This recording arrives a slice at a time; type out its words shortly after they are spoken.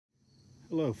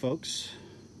Hello folks,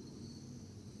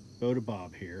 Bota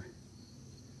Bob here.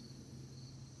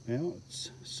 Well,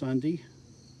 it's Sunday,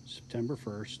 September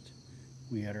 1st.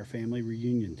 We had our family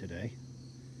reunion today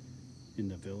in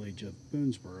the village of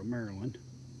Boonesboro, Maryland.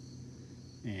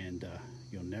 And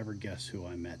you'll never guess who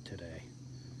I met today.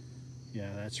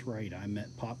 Yeah, that's right, I met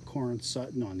Popcorn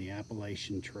Sutton on the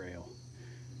Appalachian Trail.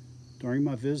 During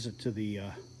my visit to the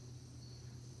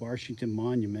Washington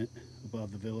Monument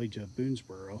above the village of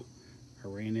Boonesboro, I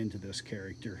ran into this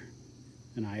character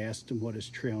and I asked him what his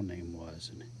trail name was,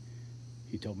 and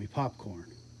he told me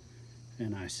Popcorn.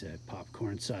 And I said,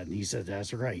 Popcorn Sutton. He said,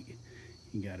 that's right.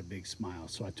 He got a big smile.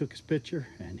 So I took his picture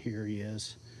and here he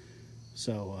is.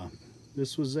 So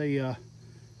this was a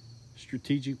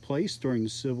strategic place during the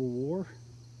Civil War,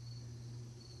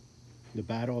 the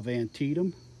Battle of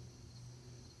Antietam.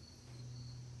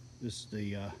 This is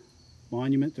the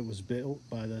monument that was built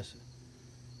by the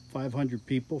 500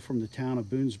 people from the town of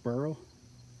Boonesboro,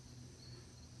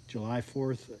 July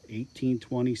 4th,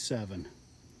 1827,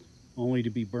 only to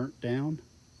be burnt down.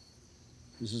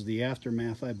 This is the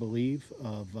aftermath, I believe,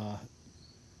 of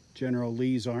General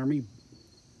Lee's army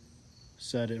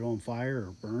set it on fire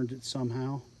or burned it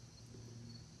somehow.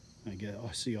 I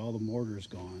see all the mortars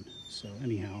gone. So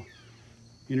anyhow,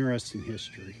 interesting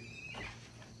history.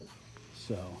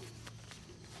 So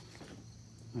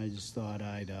I just thought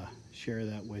I'd share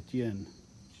that with you, and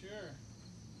sure,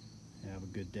 have a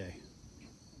good day.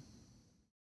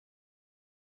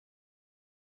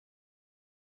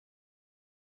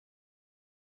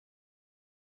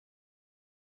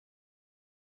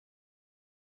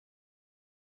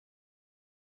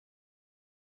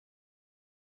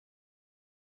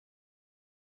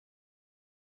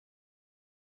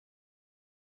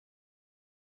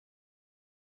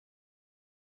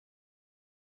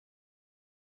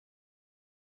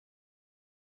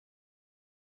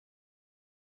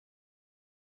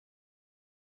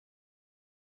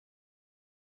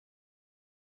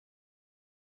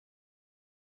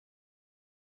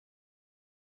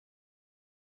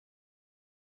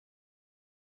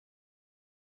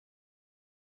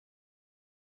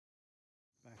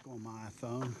 Back on my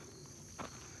iPhone.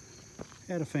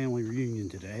 Had a family reunion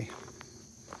today,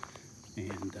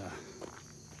 and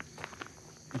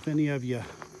if any of you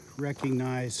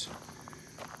recognize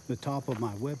the top of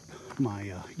my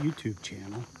YouTube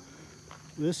channel,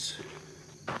 this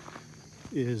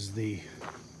is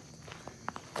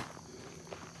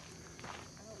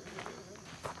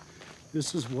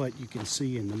what you can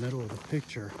see in the middle of the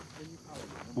picture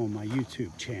on my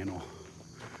YouTube channel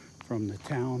from the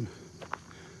town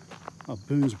of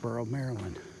Boonesboro,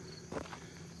 Maryland.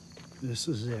 This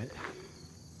is it.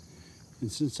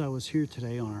 And since I was here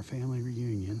today on our family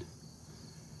reunion,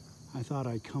 I thought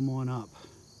I'd come on up.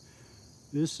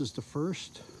 This is the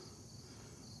first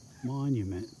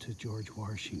monument to George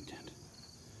Washington.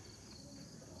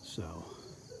 So,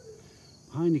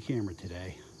 behind the camera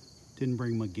today, didn't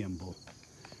bring my gimbal.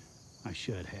 I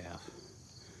should have.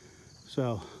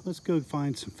 So, let's go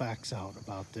find some facts out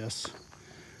about this.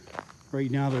 Right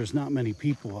now, there's not many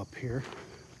people up here.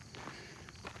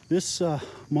 This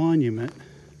monument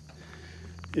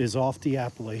is off the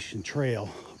Appalachian Trail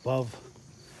above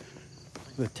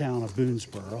the town of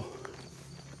Boonesboro.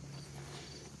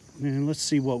 And let's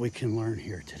see what we can learn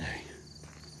here today.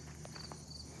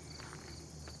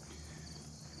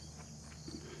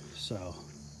 So,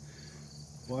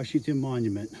 Washington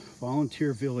Monument,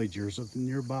 volunteer villagers of the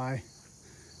nearby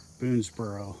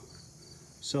Boonesboro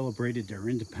celebrated their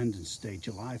Independence Day,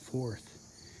 July 4th,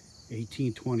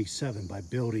 1827, by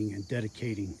building and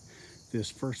dedicating this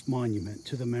first monument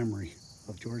to the memory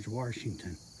of George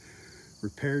Washington.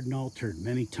 Repaired and altered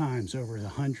many times over the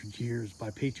 100 years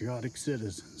by patriotic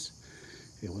citizens,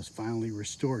 it was finally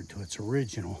restored to its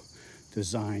original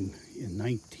design in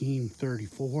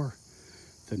 1934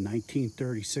 to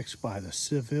 1936 by the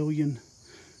Civilian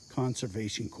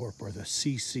Conservation Corps, or the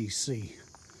CCC.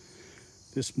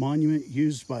 This monument,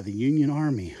 used by the Union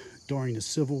Army during the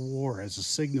Civil War as a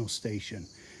signal station,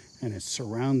 and its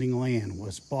surrounding land,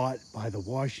 was bought by the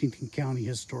Washington County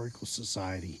Historical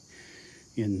Society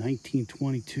in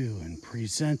 1922 and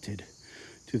presented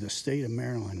to the state of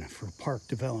Maryland for park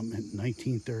development in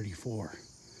 1934.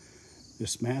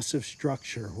 This massive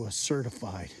structure was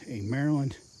certified a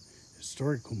Maryland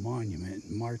Historical Monument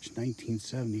in March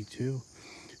 1972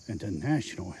 and a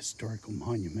National Historical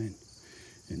Monument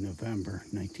in November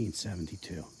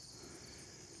 1972.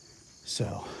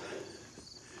 So,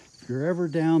 if you're ever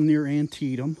down near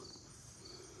Antietam,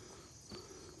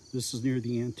 this is near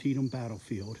the Antietam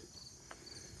battlefield,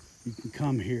 you can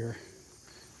come here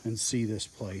and see this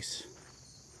place.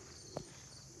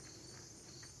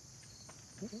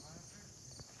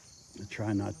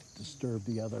 try not to disturb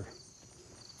the other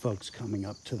folks coming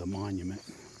up to the monument.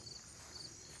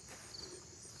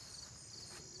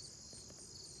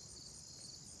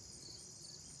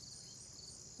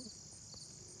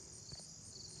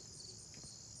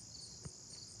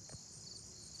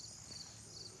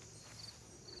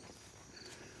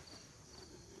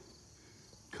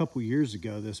 A couple years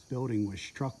ago, this building was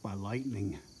struck by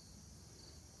lightning,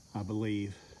 I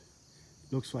believe.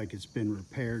 Looks like it's been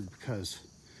repaired, because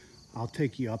I'll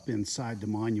take you up inside the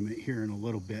monument here in a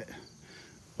little bit,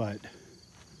 but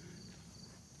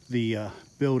the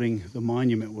building, the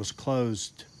monument, was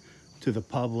closed to the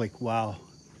public while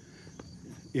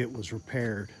it was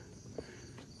repaired.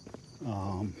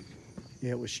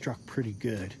 It was struck pretty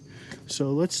good.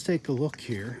 So let's take a look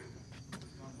here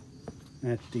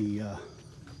at the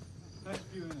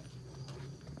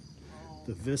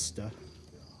vista.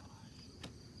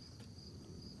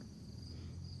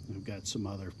 I've got some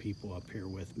other people up here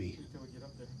with me.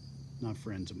 Not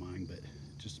friends of mine, but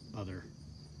just other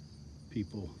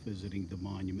people visiting the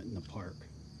monument in the park.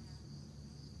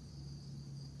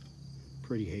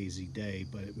 Pretty hazy day,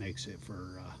 but it makes it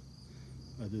for,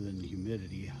 other than the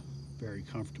humidity, a very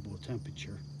comfortable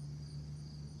temperature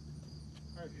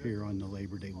here on the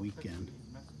Labor Day weekend.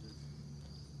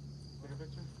 Take a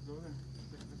picture? Go there.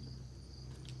 Take a picture.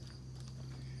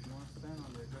 You want to stand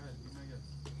on there? Go ahead. You may get.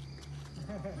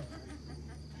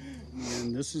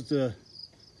 And this is the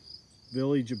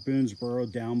village of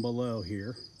Boonesboro down below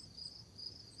here.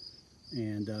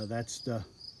 And that's the,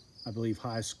 I believe,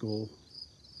 high school,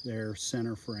 their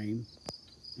center frame.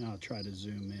 And I'll try to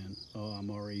zoom in. Oh, I'm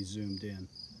already zoomed in.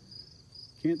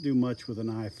 Can't do much with an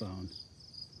iPhone.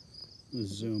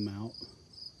 Let's zoom out.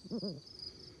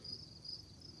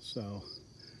 So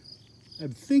I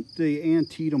think the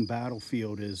Antietam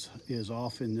battlefield is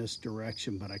off in this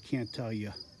direction, but I can't tell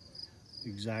you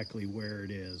exactly where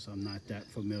it is. I'm not that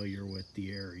familiar with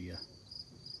the area.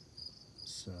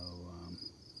 So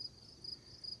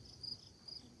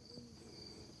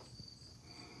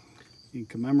in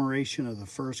commemoration of the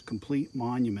first complete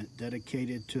monument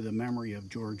dedicated to the memory of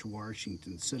George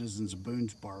Washington, citizens of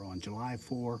Boonesboro on July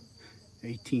 4,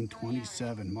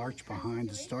 1827 marched behind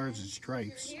the Stars and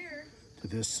Stripes to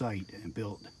this site and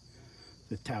built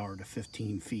the tower to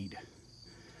 15 feet.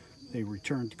 They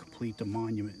returned to complete the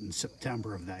monument in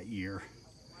September of that year,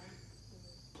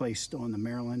 placed on the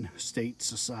Maryland State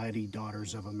Society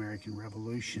Daughters of American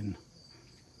Revolution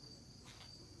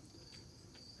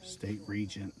State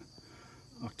Regent,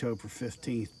 October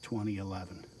 15th,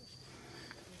 2011.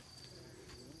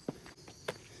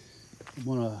 I'm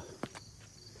gonna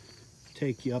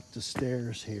take you up the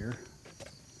stairs here.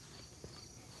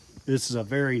 This is a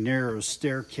very narrow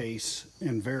staircase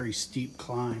and very steep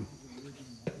climb.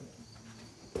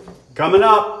 Coming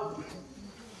up.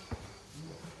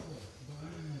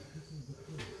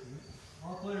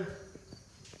 All clear.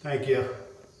 Thank you.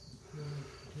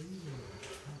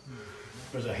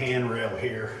 There's a handrail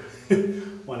here.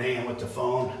 One hand with the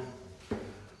phone.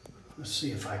 Let's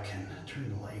see if I can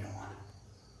turn the light on.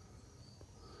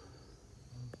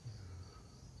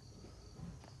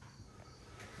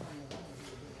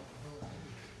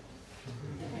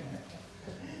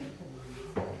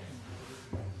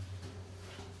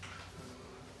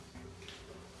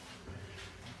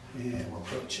 And we're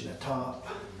approaching the top.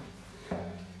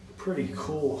 Pretty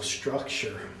cool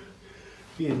structure.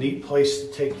 Be a neat place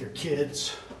to take your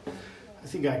kids. I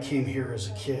think I came here as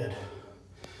a kid.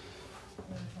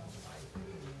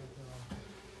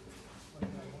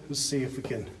 Let's see if we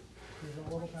can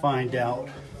find out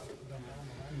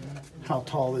how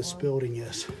tall this building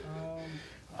is.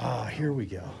 Ah, here we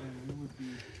go.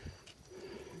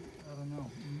 I don't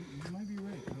know. You might be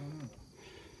right. I don't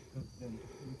know.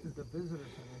 Because the visitor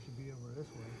center should be over this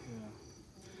way. Yeah.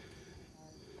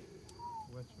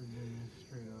 West Virginia,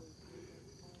 straight up.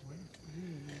 West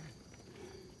Virginia.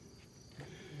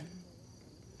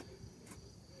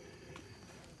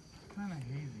 Kind of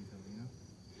hazy though, you know?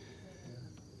 Yeah.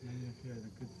 Maybe if you had a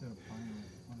good set of pine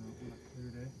on a clear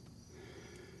day.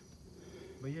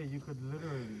 But yeah, you could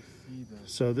literally see the...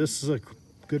 So this is a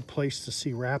good place to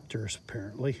see raptors,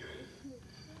 apparently.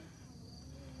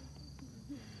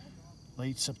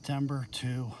 Late September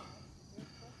to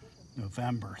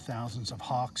November, thousands of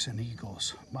hawks and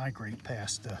eagles migrate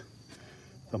past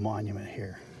the monument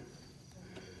here.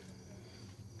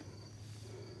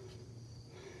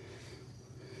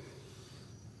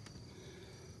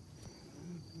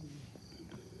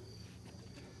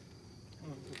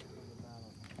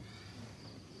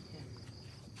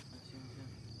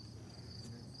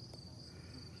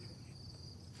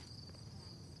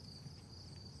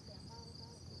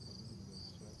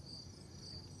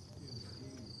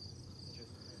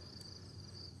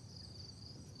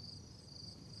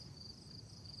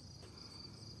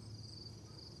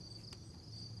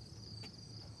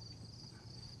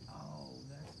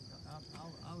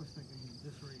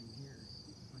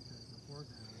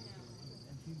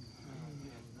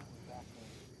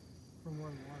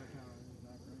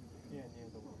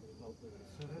 So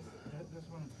that's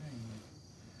one thing. Like,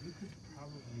 you could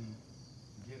probably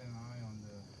get an eye on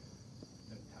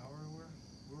the tower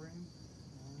we're in.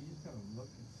 You just gotta look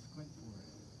and squint for it.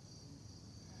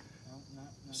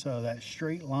 Not So that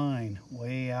straight line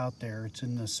way out there, it's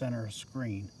in the center of the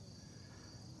screen.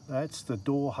 That's the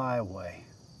dual highway.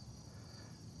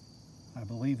 I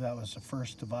believe that was the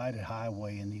first divided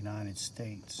highway in the United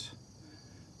States,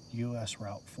 US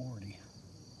Route 40.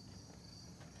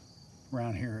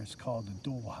 Around here it's called the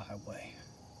dual highway.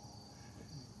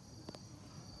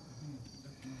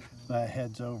 That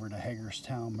heads over to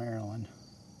Hagerstown, Maryland.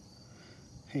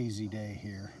 Hazy day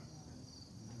here.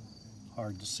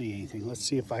 Hard to see anything. Let's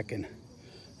see if I can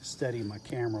steady my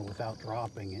camera without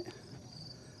dropping it.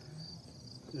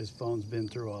 This phone's been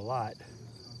through a lot.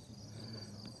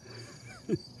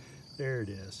 There it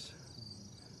is,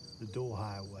 the dual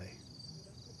highway.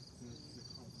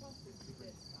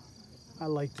 I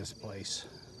like this place.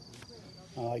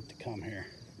 I like to come here.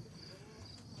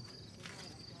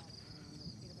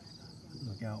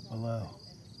 Look out below.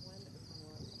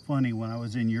 Funny, when I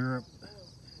was in Europe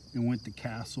and went to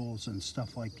castles and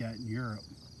stuff like that in Europe,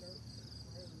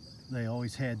 they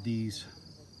always had these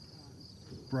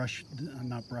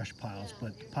not brush piles,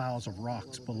 but piles of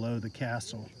rocks below the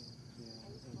castle.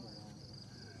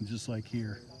 Just like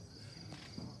here.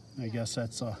 I guess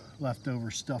that's leftover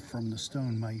stuff from the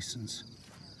stonemasons.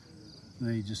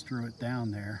 They just threw it down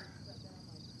there.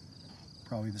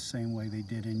 Probably the same way they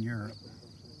did in Europe.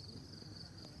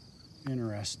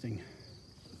 Interesting.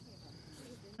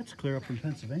 That's clear up in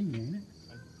Pennsylvania, ain't it?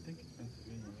 I think it's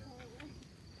Pennsylvania.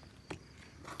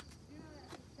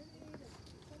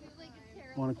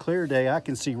 On a clear day, I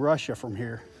can see Russia from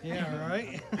here. Yeah,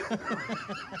 right?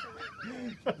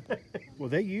 Well,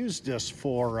 they used this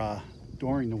for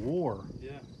during the war.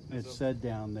 Yeah. It said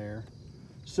down there,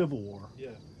 Civil War. Yeah.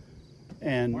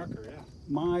 And Marker,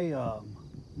 yeah.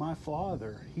 my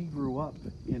father, he grew up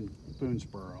in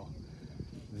Boonesboro.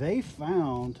 They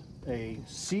found a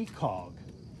sea cog,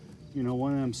 you know,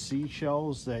 one of them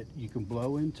seashells that you can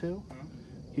blow into. Huh?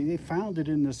 They found it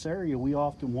in this area. We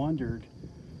often wondered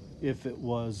if it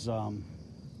was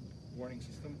Warning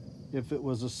system. if it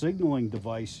was a signaling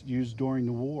device used during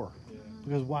the war. Yeah.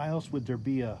 Because why else would there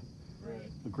be a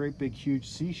great big huge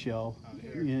seashell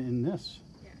in this?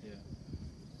 Yeah.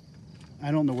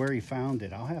 I don't know where he found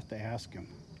it. I'll have to ask him.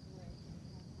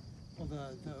 Well,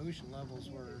 the ocean levels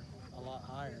were a lot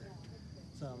higher,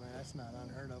 so I mean that's not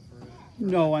unheard of for.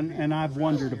 No, and I've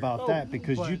wondered about that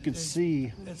because you could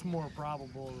see. It's more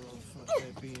probable of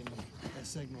it being a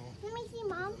signal. Let me see,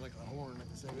 Mom. Like a horn at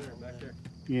the signal. Back there.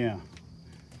 Yeah,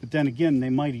 but then again,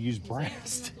 they might have used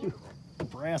brass too. A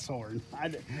brass horn.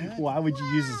 Why would you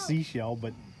use a seashell?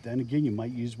 But then again, you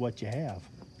might use what you have.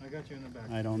 I got you in the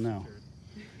back. I don't know.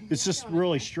 It's just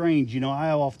really strange. You know, I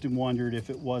often wondered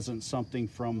if it wasn't something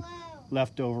from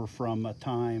left over from a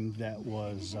time that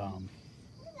was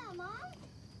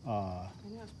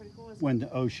when the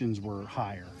oceans were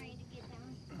higher.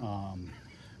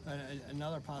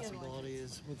 Another possibility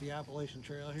is with the Appalachian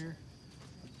Trail here.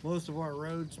 Most of our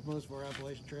roads, most of our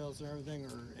Appalachian trails and everything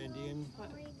are Indian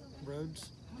roads,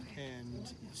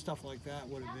 and stuff like that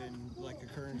would have been like a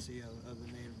currency of the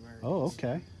Native Americans. Oh,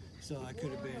 okay. So I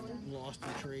could have been lost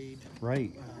in trade.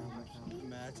 Right.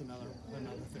 That's another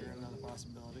theory, another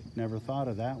possibility. Never thought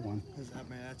of that one. Because I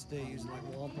mean, they use like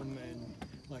wampum and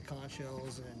like conch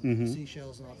shells and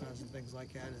seashells and all kinds of things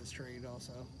like that as trade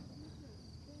also.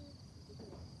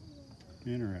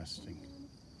 Interesting.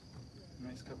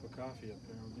 Nice cup of coffee up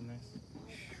there would be nice.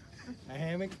 A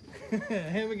hammock, a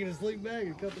hammock and a sleep bag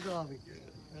and a cup of coffee.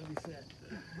 That'd be set.